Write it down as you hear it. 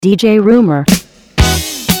DJ Rumor.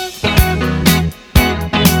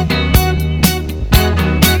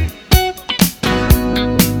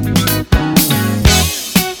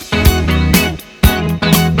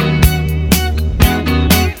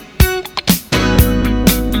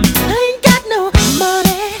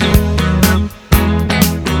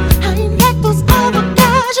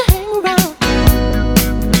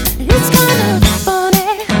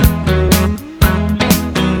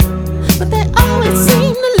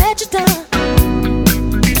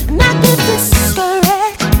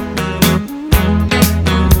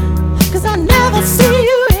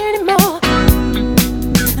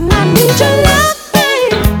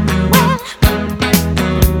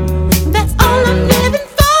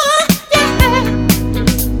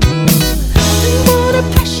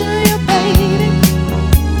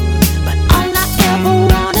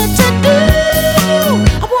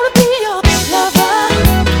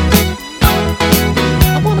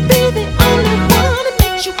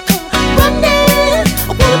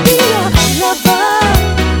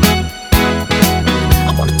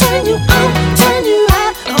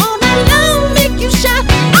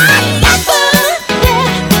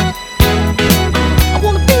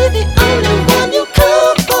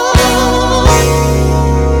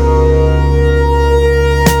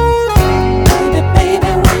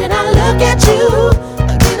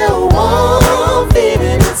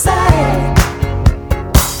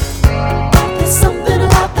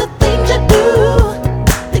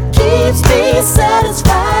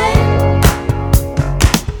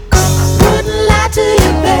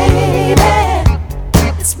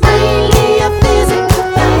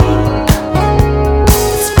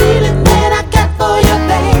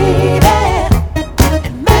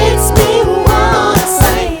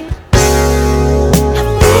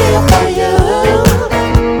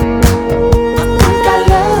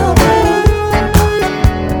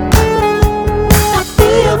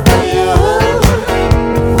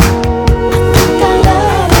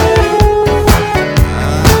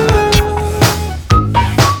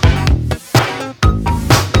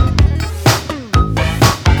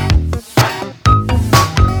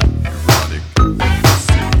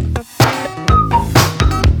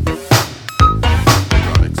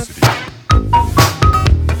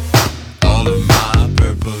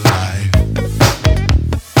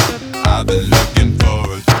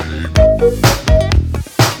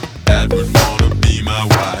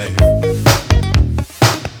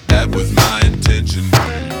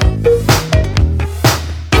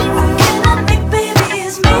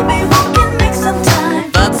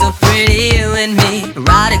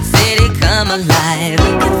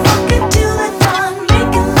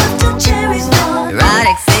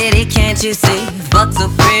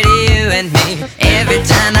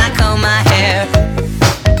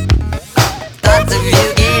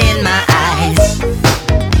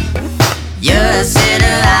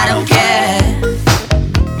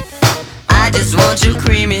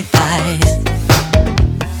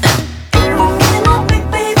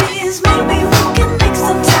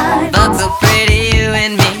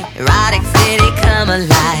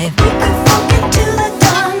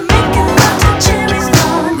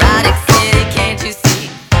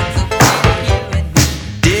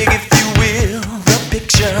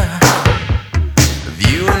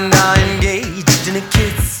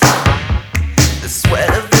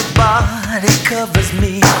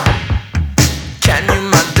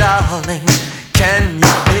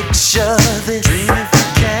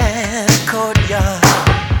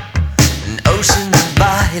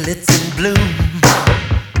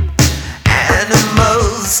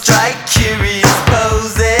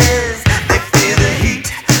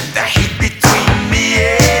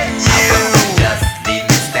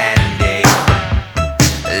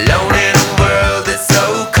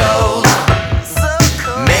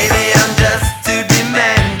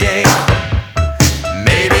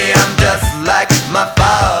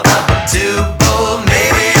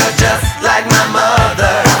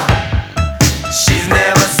 She's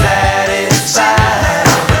never satisfied.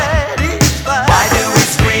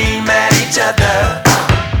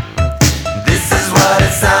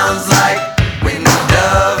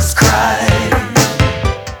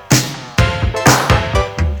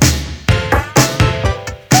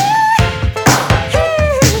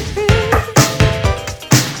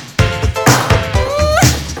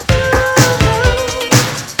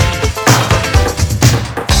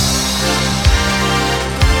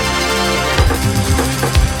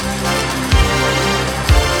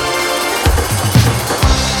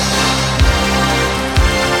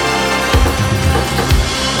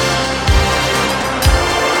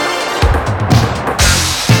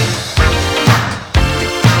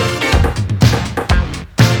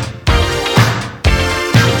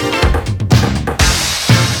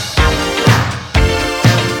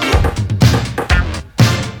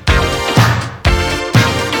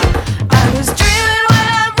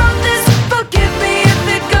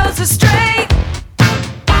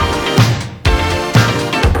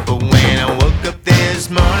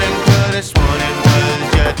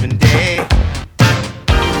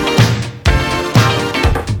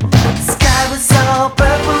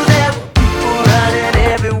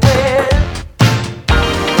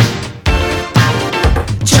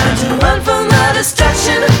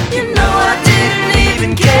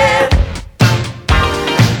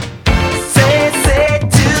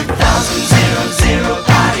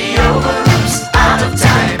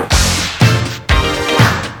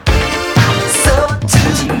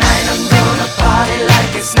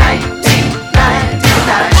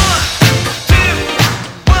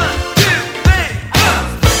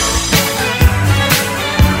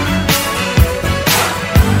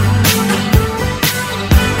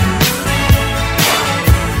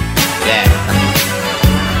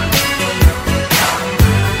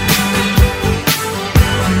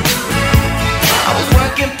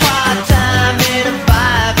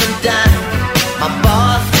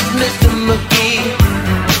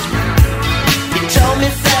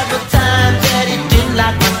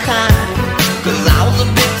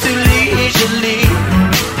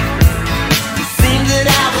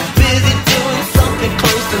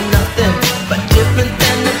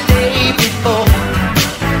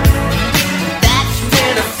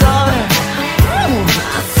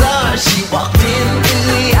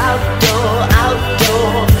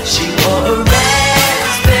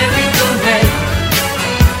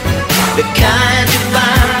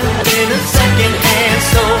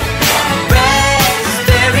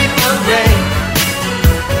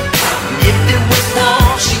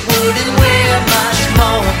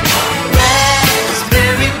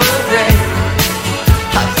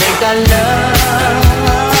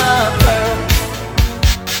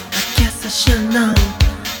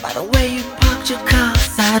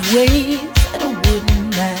 ways that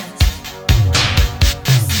wouldn't last.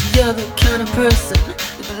 You're the kind of person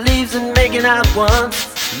who believes in making out once,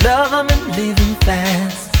 love them and leave them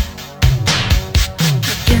fast.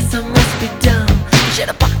 I guess I must be dumb. She had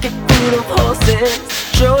a pocket full of horses,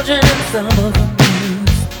 Trojan and some of them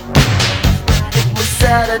used. It was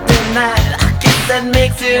Saturday night, I guess that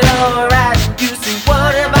makes it alright. You see,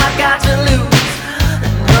 what have I got to lose?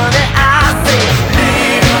 Honey, I say,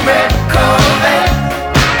 little red Corvette,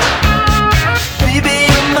 baby,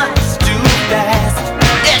 you must do fast.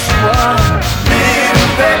 Yes, you are.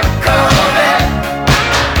 Little red Corvette,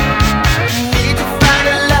 you need to find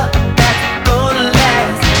a love that's gonna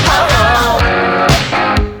last.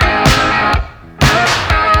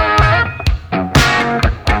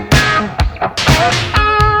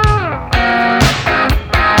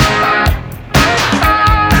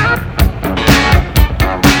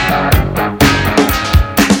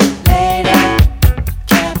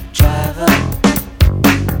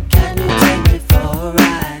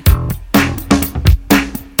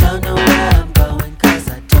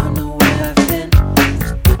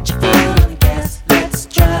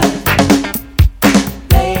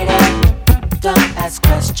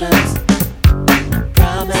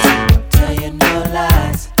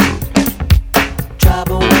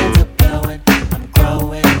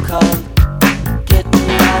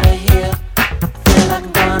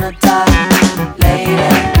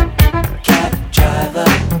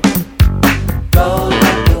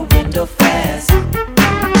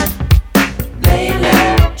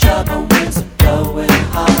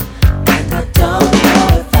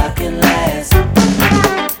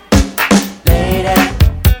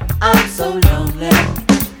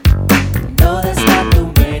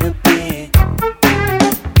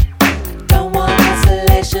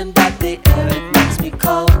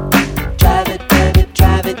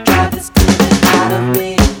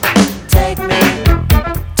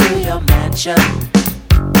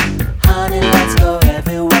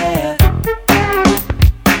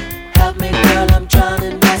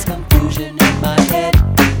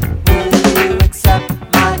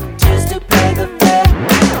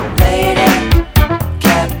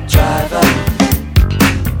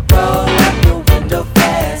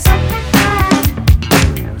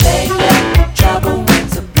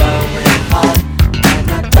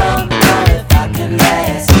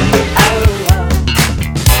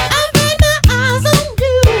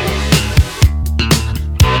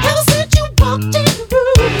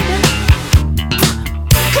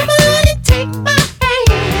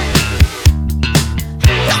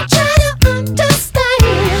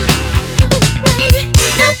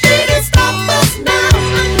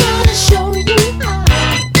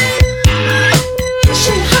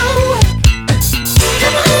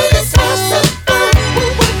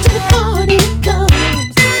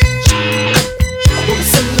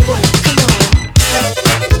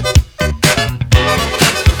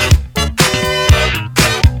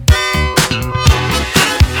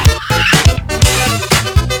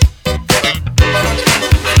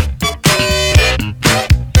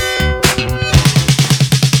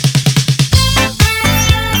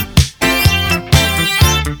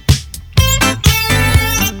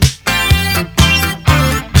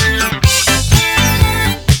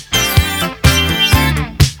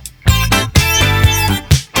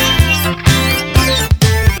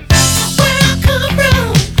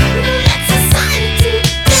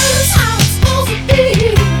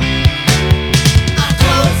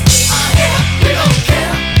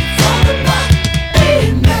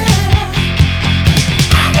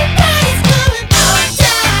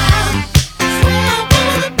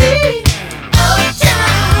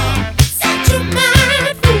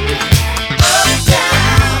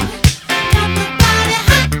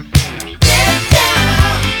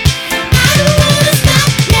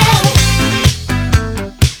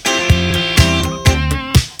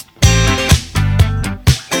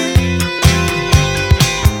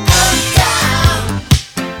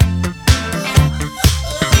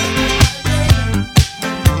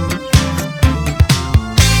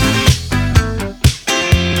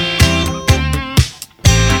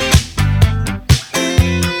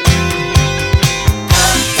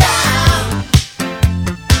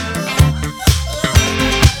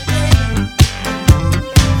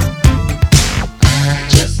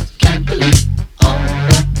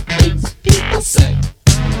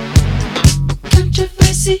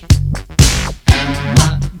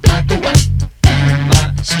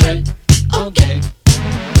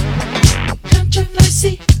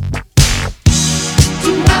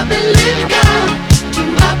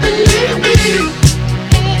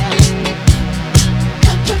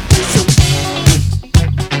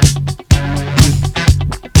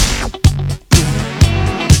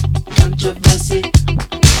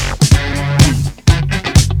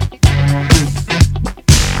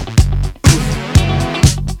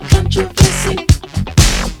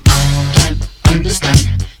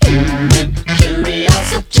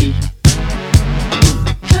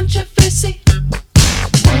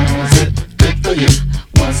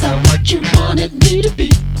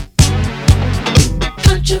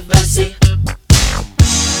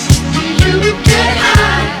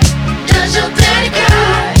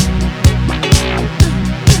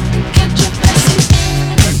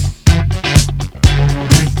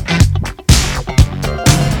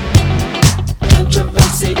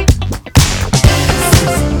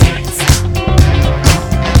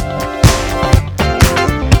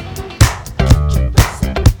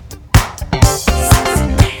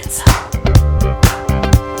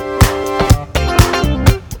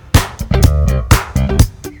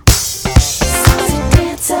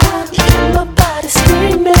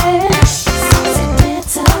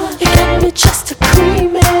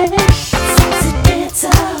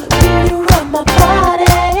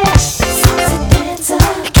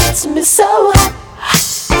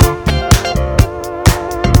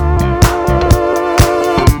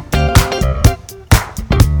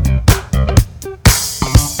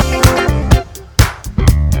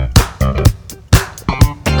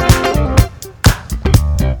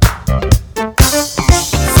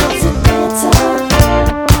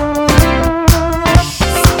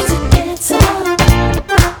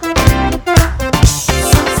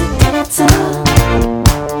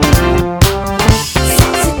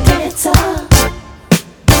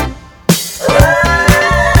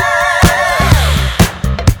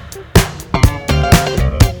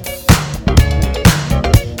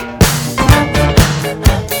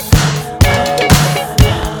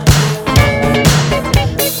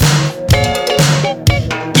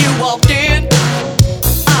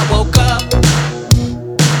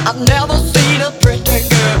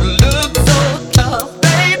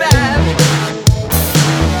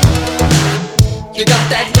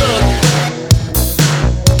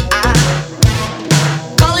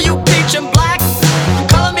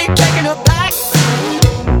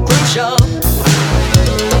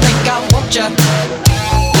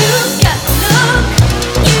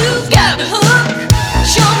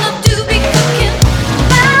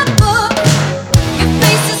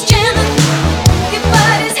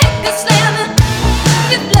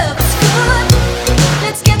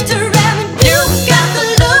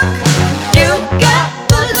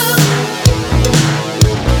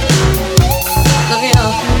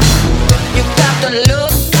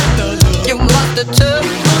 the tub.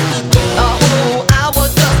 A whole hour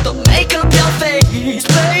just to make up your face,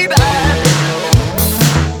 baby.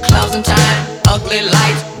 Clouds and time, ugly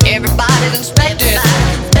lights, everybody's inspected.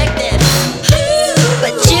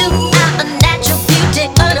 But you are a natural beauty,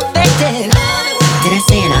 unaffected. Did I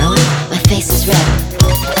say an hour? My face is red.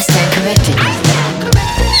 I stand corrected.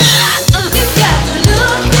 You got to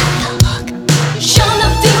look, show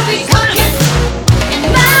enough to be cooking. In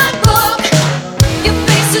my book, your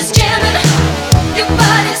face is jamming, your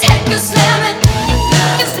body's heck is slamming.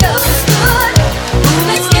 Your flow is good,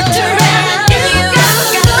 let's get to ramming. You got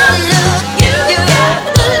to look, you got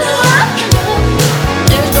to look.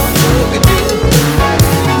 There's no fool can do.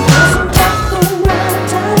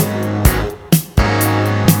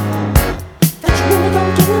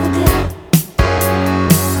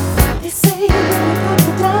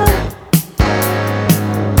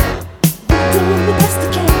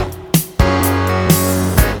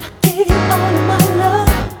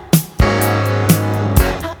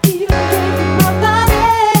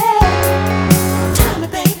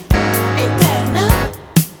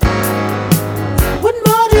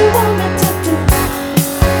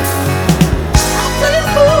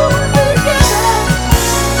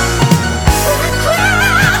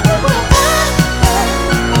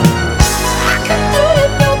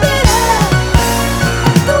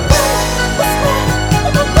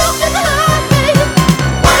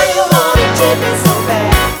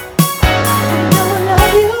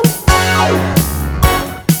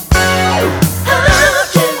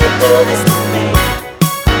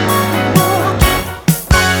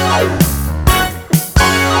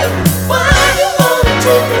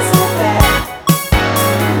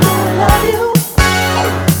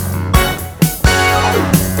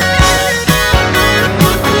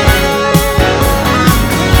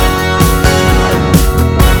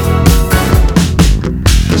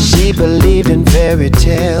 She believed in fairy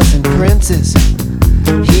tales and princes.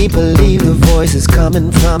 He believed the voices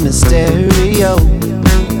coming from his stereo.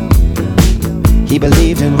 He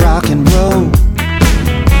believed in rock and roll.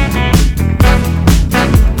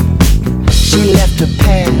 She left her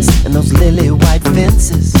past and those lily white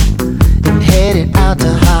fences and headed out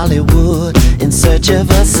to Hollywood in search of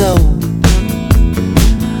her soul.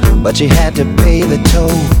 But she had to pay the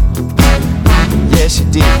toll. Yes, she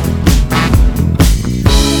did.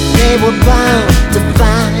 They were bound to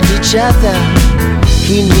find each other.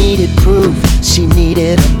 He needed proof, she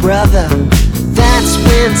needed a brother. That's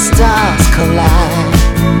when stars collide.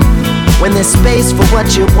 When there's space for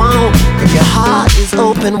what you want and your heart is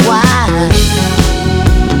open wide.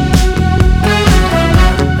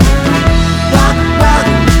 Rock, rock,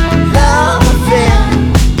 love affair.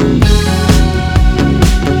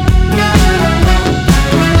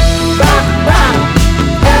 Rock, rock,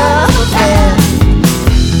 love affair.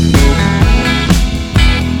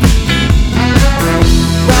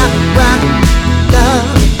 Rock, rock,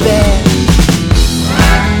 love affair.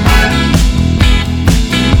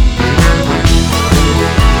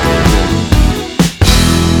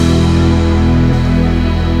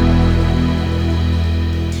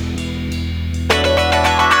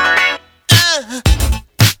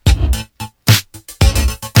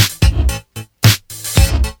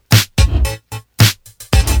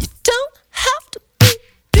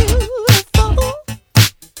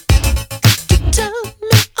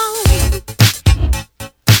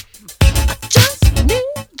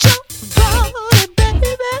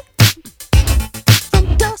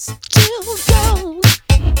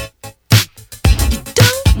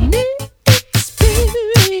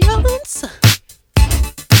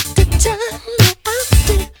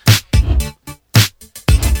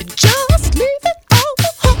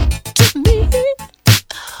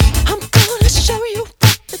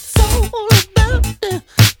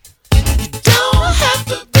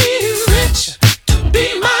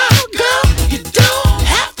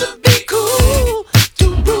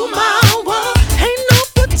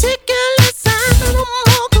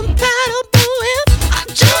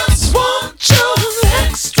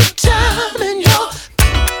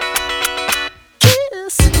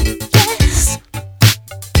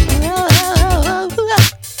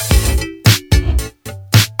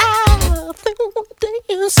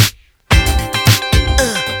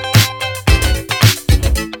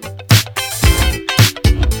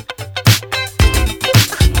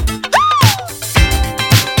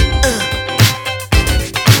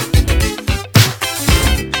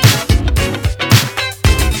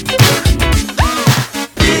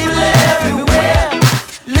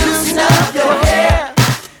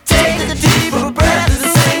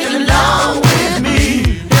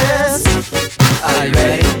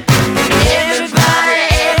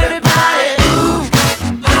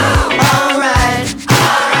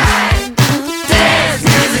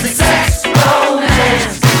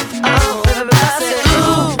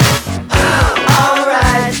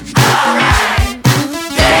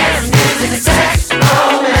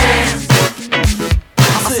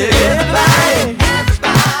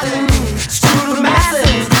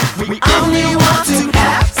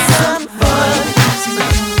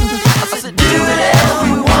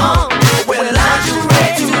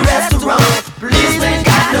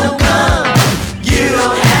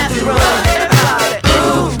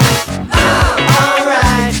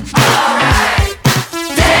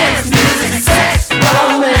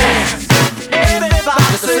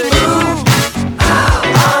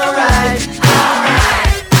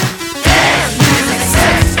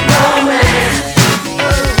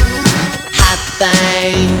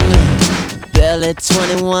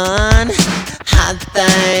 one hot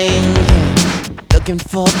thing, looking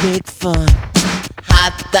for big fun.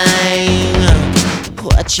 Hot thing,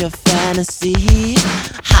 what's your fantasy?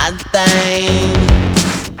 Hot thing,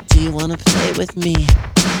 do you wanna play with me?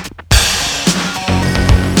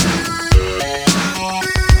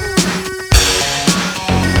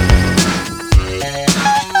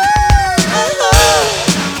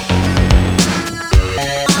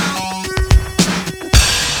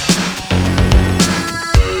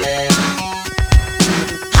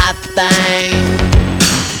 Thing,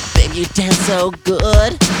 baby, you dance so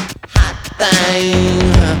good. Hot thing,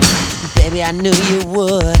 baby, I knew you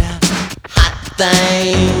would. Hot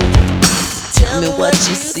thing, tell me what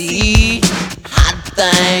you see. Hot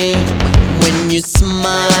thing, when you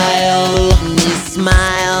smile, when you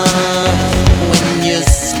smile, when you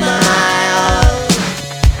smile.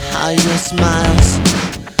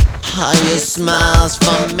 How you smiles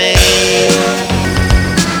for me.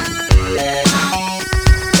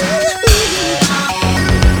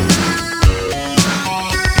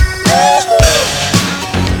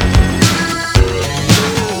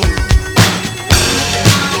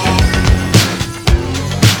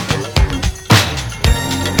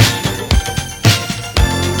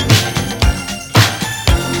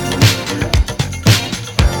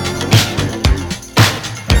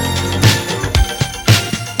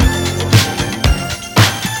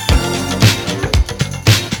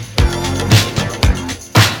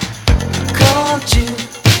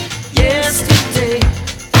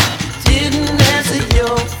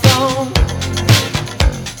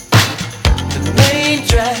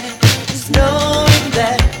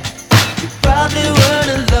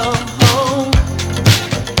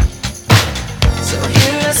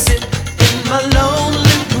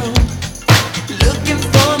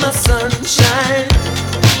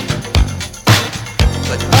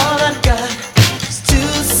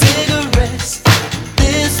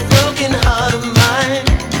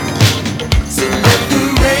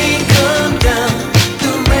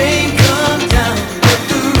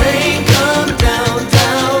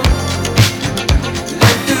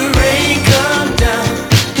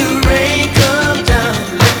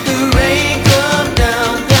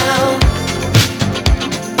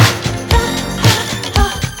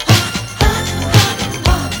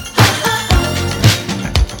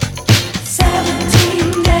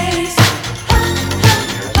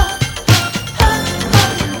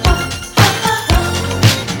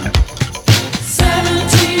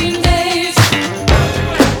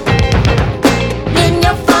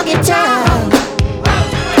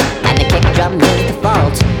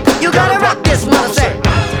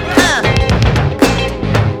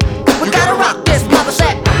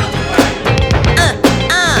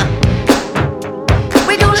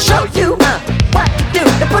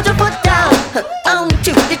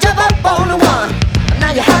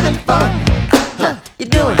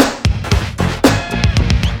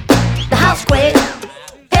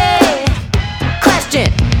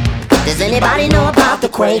 Does anybody know about the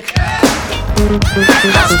quake?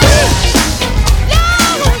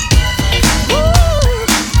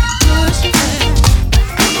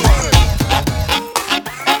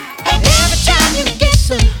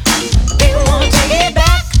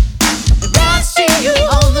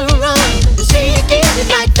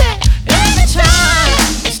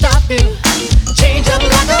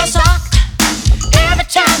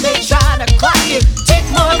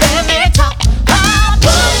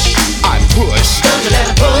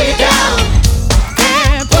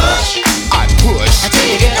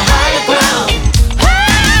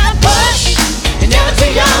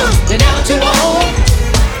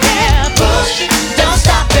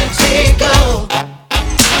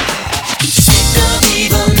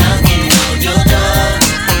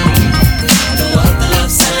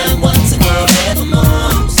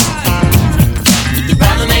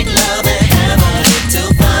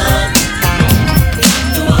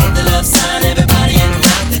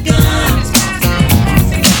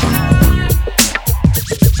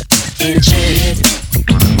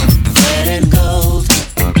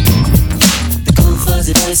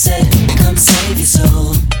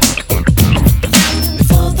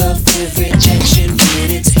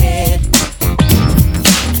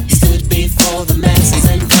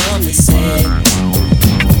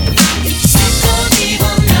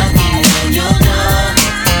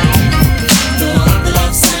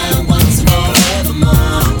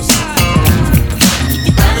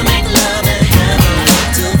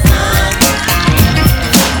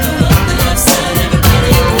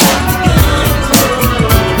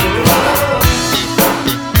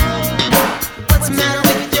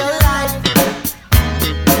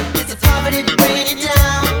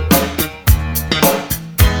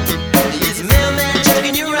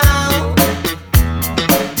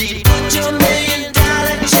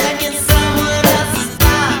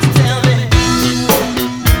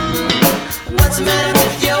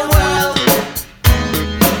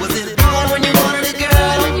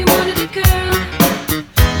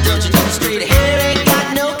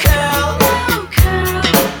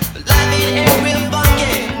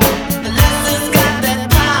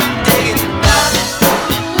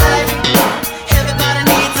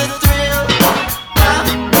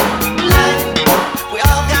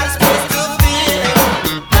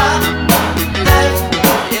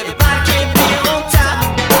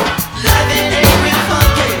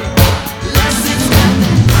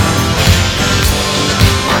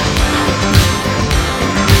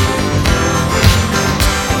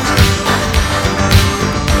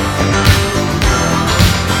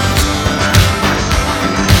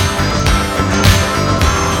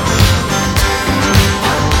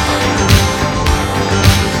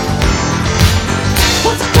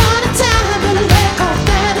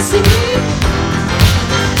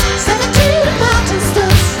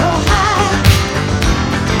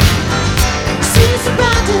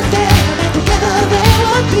 surrounded them, and together they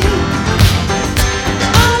would be the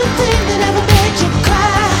only thing that ever made you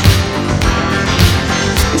cry.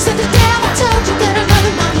 You said the devil told you that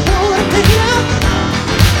another man would appear.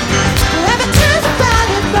 Every time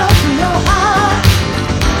somebody broke your heart,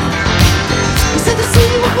 you said the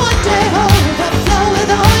sea would one day overflow with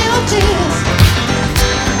all your tears,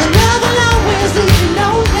 and love will always leave you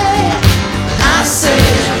lonely. I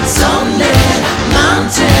said someday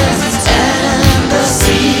mountains and the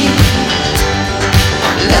sea,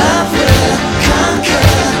 love will conquer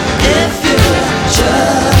if you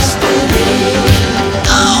just believe.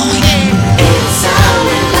 Oh yeah, it's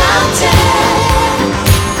only mountains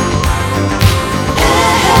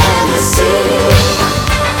and the sea.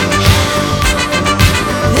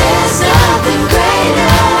 There's nothing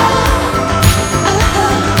greater.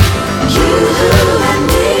 You and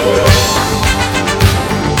me.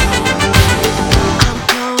 I'm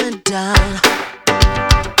going down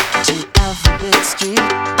to Alphabet Street.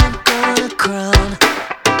 I'm gonna crown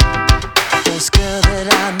first girl that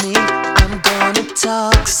I meet. I'm gonna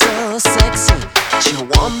talk so sexy. She'll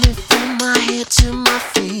want me from my head to my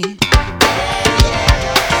feet.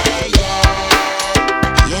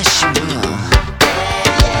 Yes, she will.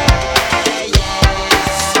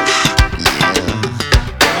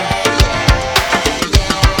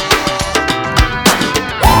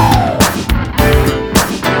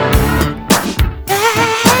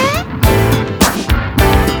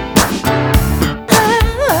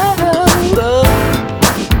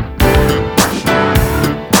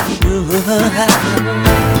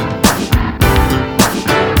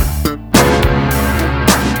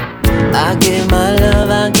 I give my love,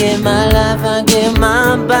 I give my life, I give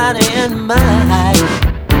my body and mind.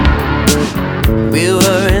 We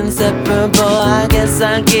were inseparable, I guess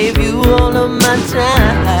I gave you all of my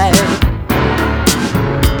time.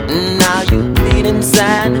 Now you bleed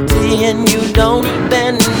insanity and you don't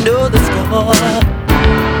even know the score.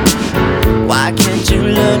 Why can't you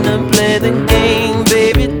learn to play the game,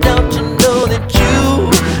 baby? Don't you know that you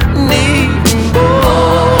need more?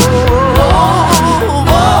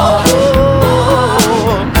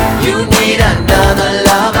 You need another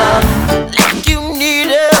lover, like you need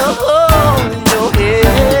a hole in your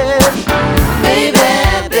head. Baby,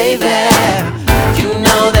 baby, you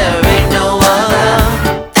know there ain't no other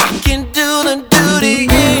that can do the duty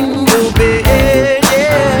in your bed.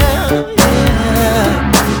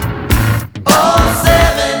 All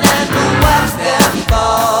seven and the wax them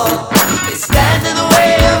fall. They stand in the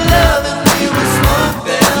way of love and we will smoke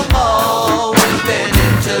them all. With an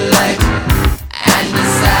intellect and a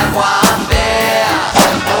savoir-faire,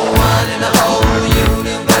 no one in the whole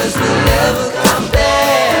universe will ever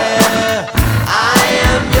compare. I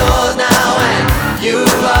am yours now and you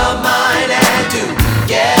are mine, and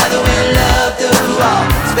together we'll love through all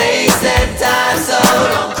space and time. So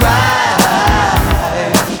don't cry.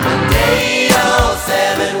 One day all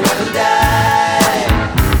seven will die.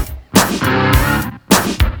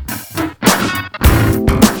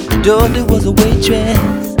 Dorothy was a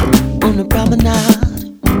waitress on the promenade.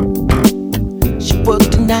 She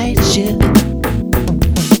worked the night shift.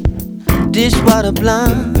 Dishwater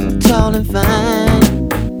blonde, tall and fine.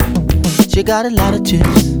 She got a lot of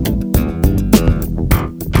tips.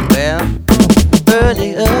 Well,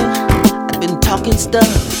 earlier I've been talking stuff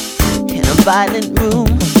in a violent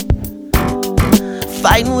room,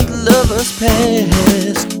 fighting with lovers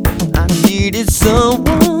past. I needed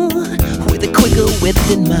someone with a quicker wit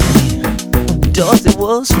than mine. Dorothy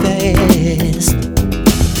was fast.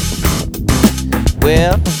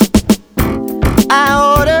 Well, I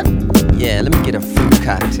ordered, yeah, let me get a fruit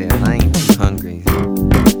cocktail, I ain't too hungry.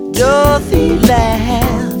 Dorothy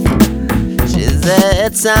laughed. She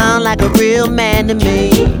said, sound like a real man to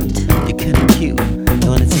me. You're kinda cute, you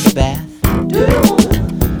wanna take a bath? Do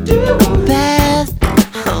you want a bath?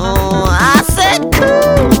 Oh, I said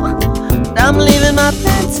cool, but I'm leaving my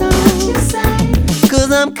pants on.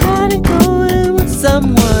 Cause I'm kinda going with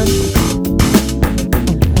someone.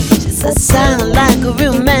 She said, sound like a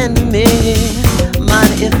real man to me.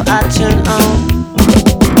 Mind if I turn on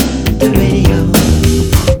the radio?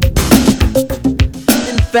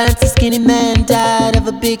 In France, a skinny man died of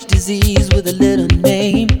a big disease with a little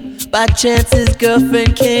name. By chance, his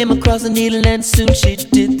girlfriend came across a needle and soon she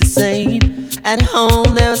did the same. At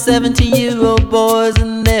home, there were 17-year-old boys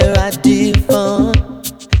and their idea of fun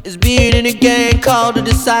is being in a gang called the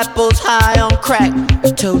Disciples, high on crack,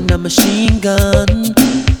 toting a machine gun.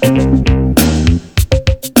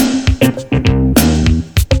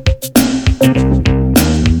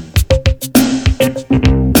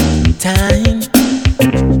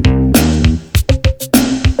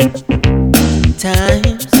 Time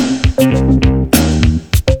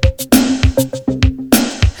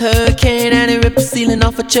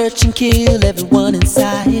church and kill everyone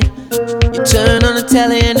inside. You turn on the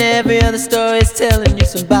telly and every other story is telling you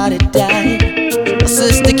somebody died. My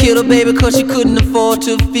sister killed her baby cause she couldn't afford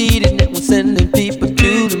to feed it, and was sending people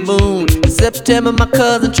to the moon. In September my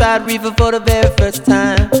cousin tried reefer for the very first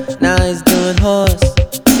time. Now he's doing horse.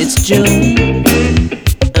 It's June.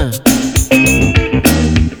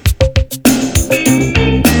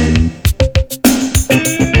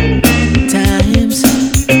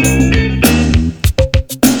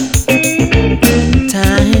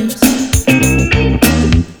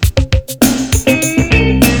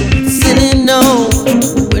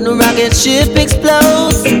 Ship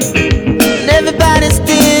explodes and everybody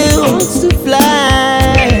still wants to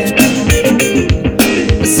fly.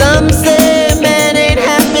 But some say man ain't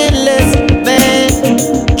happy unless man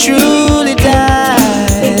truly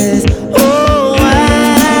dies. Oh, why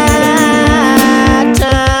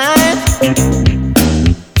time.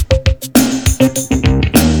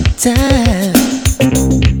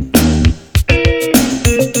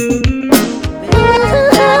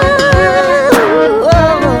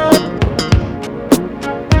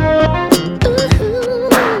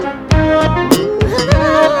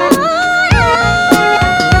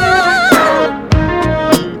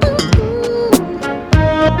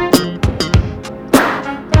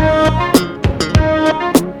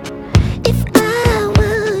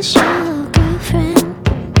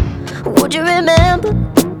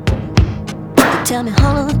 Tell me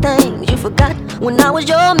all of the things you forgot when I was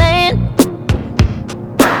your man.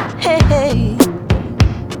 Hey, hey,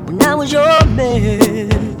 when I was your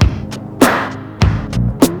man.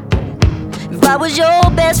 If I was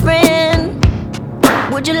your best friend,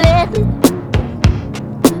 would you let me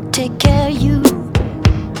take care of you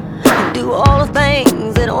and do all the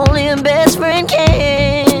things that only a best friend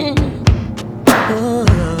can?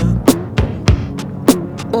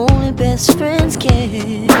 Only best friends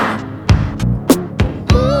can.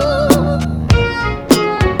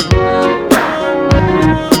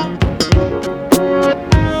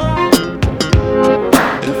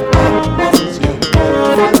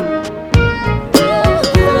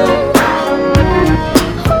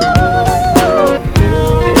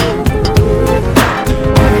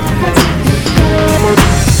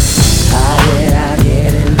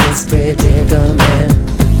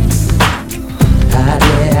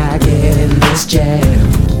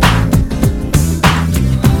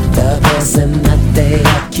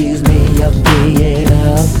 Accuse me of being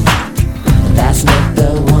up, that's not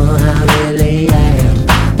the one I really am.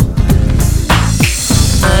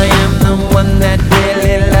 I am the one that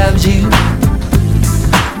really loves you,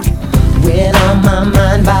 with all my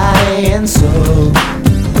mind, body and soul.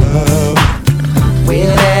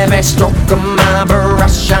 With every stroke of my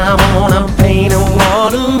brush I wanna paint a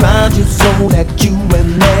wall around you so that you will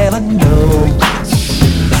never know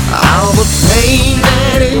all the pain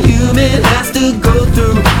that a human has to go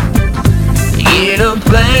through in a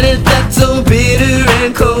planet that's so bitter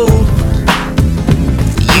and cold.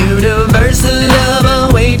 Universal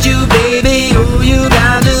love awaits you, baby. All you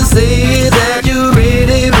gotta say is that you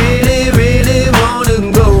really, really, really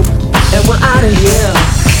wanna go. And we're out of here.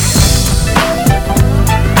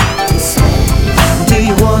 Do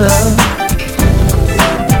you wanna?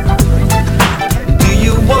 Do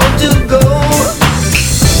you want to go?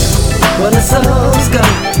 Where the songs go,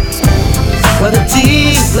 where the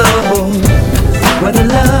tears flow, where the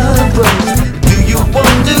love grows. Do you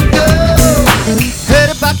want to go?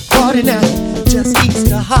 Heard about 49, just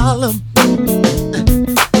east of Harlem.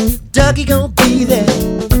 Dougie gon' be there,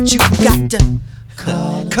 but you got to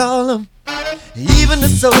call him. Even the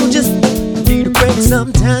soldiers need a break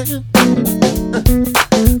sometime.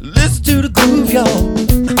 Listen to the groove, y'all.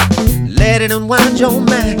 Let it unwind your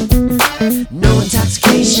mind. No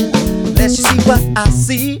intoxication, unless you see what I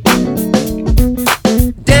see.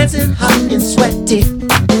 Dancing hot and sweaty,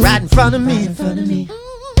 right in front of me.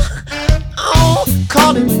 Oh,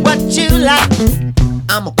 call it what you like,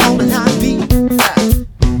 I'ma call it how it be.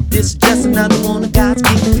 This is just another one of God's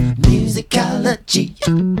gifts, musicology.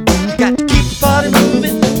 Got to keep the party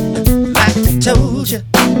moving, like I told you.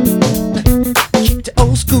 Keep the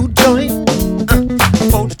old school joint,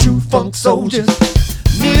 for the true funk soldiers.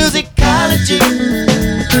 Musicology.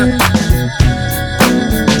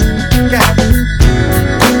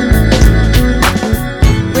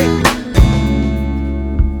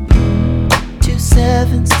 Two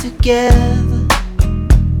sevens together,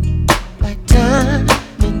 like time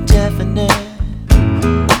indefinite.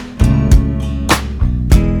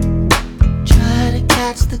 Try to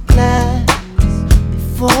catch the glass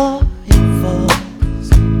before it falls.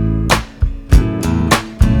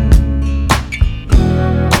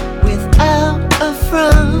 Without a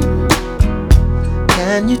frown,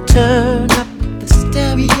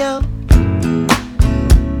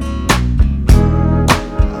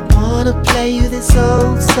 this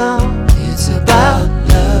old song. It's about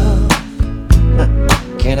love.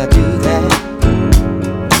 Can I do that?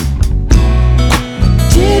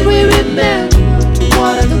 Did we remember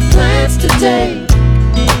what are the plans today?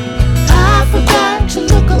 I forgot to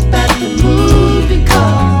look up at the movie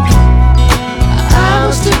car. I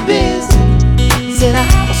was too busy. Said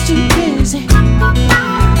I was too busy.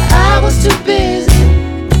 I was too busy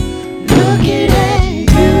looking at you,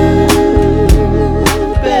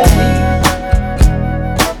 baby.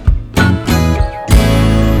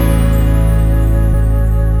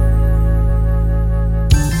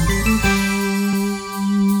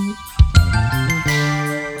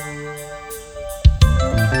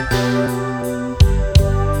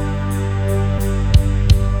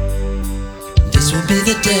 This will be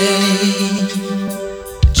the day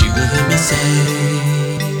that you will hear me say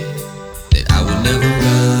that I will never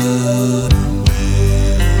run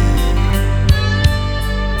away.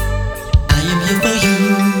 I am here for you.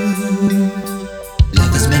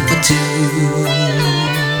 Love is meant for two.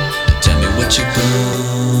 Tell me what you're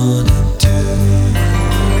gonna do.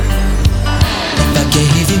 If I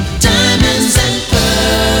gave you diamonds and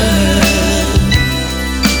pearls,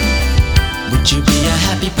 would you be a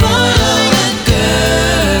happy boy or a girl?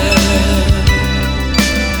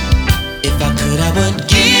 If I could, I would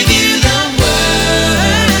give you the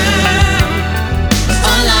world.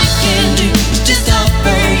 All I can do is just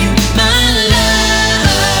offer you my love.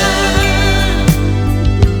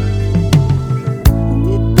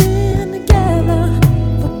 We've been together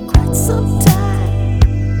for quite some time.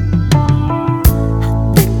 I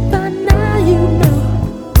think by now you know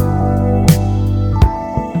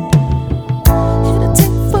it'll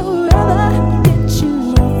take forever to get you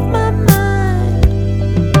off my mind.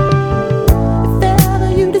 If ever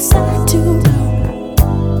you decide to go,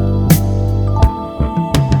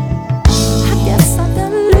 I guess I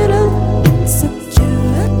got a little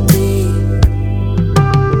insecurity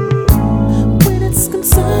when it's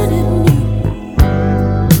concerning you.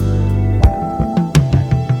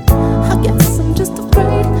 I guess I'm just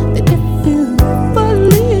afraid that if you ever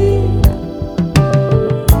leave,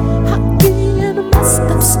 I'd be in a messed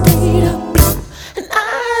up state of, and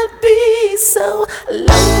I'd be so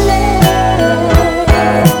lonely.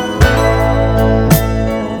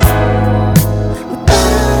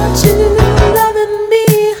 Without you loving me,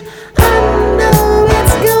 I know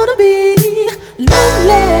it's gonna be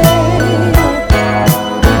lonely.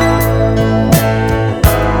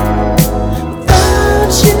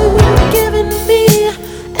 Without you giving me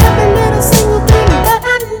every little single thing that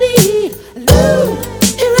I need. Ooh,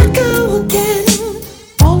 here I go again,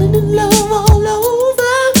 falling in love all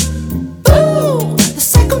over. Ooh, the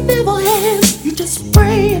cycle never ends. You just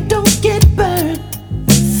pray it don't get burned.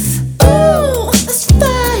 Ooh, this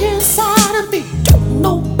fire inside of me, don't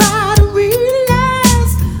nobody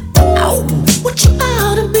realize. Oh, what you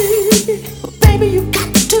out of me, but baby you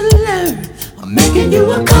got to learn. I'm making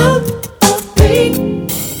you a cup of pink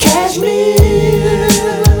cashmere.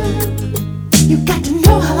 You got to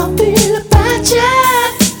know how I feel about you.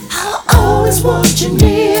 I always want you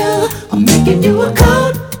near. I'm making you a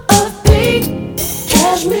coat of pink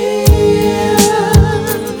cashmere.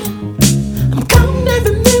 I'm counting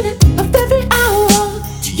every minute of every hour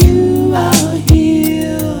till you are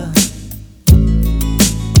here.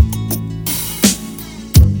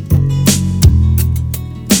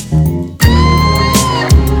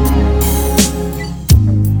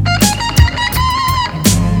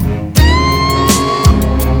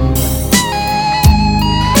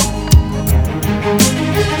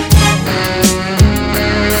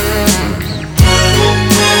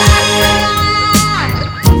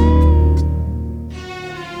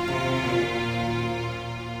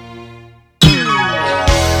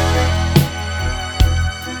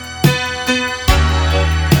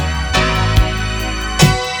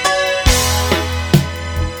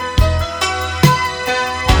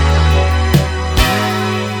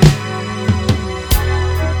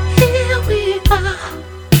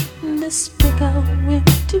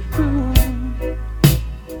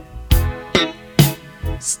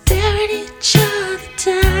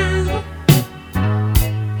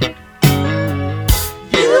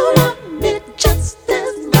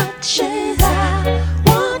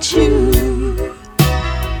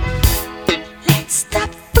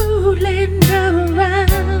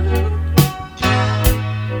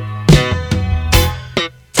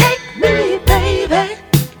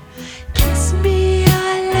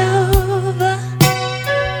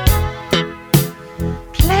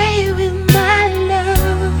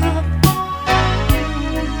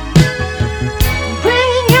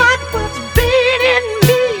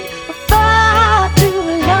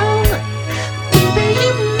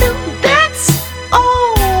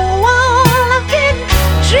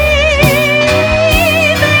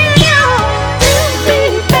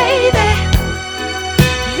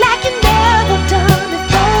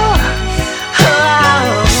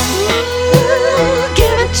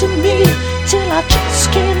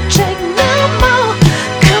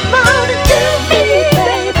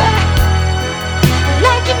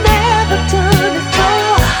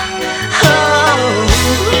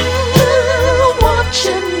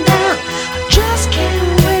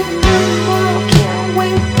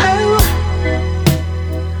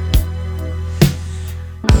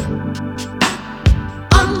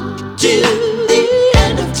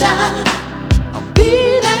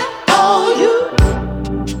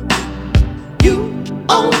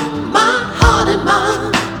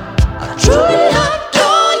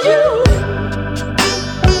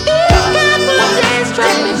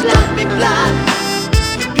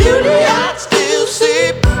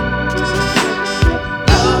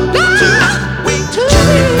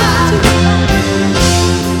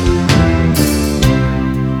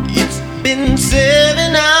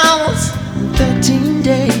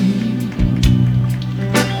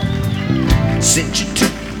 sent you to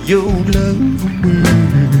your love.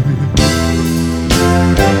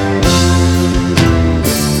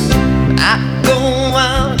 I go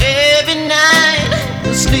out every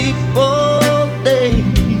night, sleep all day,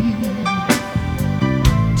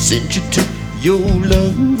 sent you to your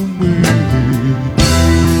love.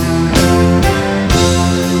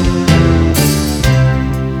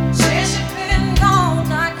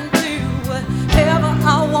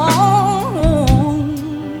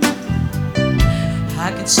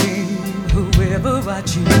 I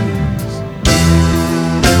choose.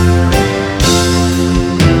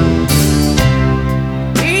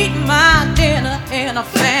 Eat my dinner in a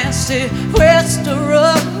fancy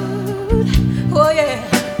restaurant. Oh yeah,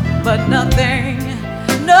 but nothing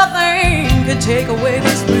can take away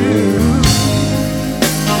this blues.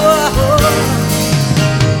 Oh,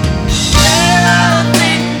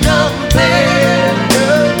 nothing compared,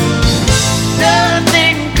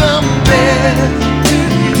 nothing compared.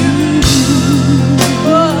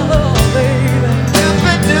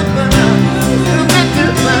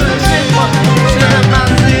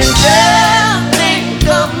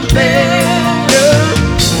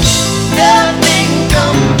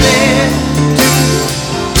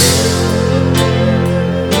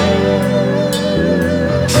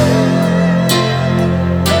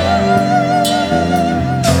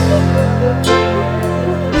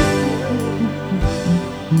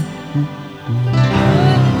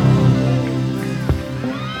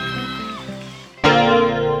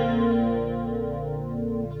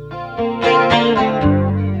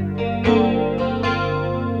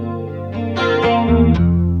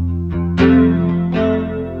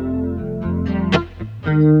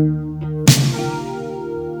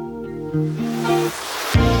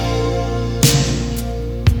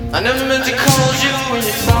 I never meant to call you in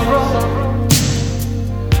your sorrow.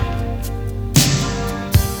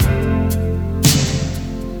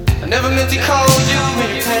 I never meant to call you in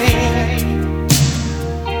your pain.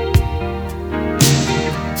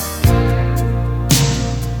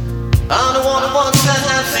 I don't want to one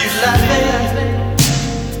time see you laughing.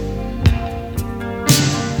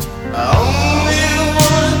 I only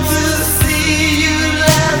want to see you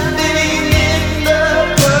laughing in the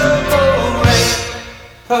purple rain.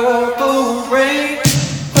 Purple rain,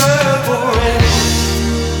 purple rain.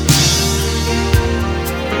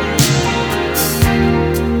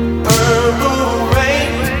 Purple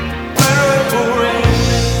rain, purple rain.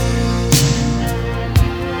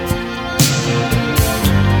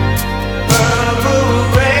 Purple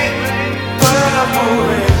rain, purple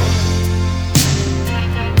rain.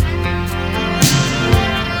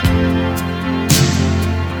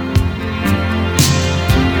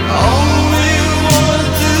 Only want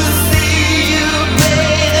to see you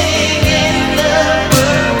bathing in the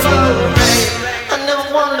purple rain. I never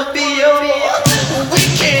want to be your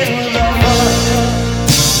weekend lover.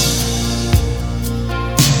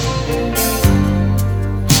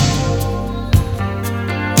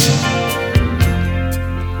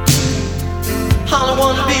 I don't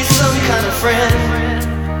want to be some kind of friend.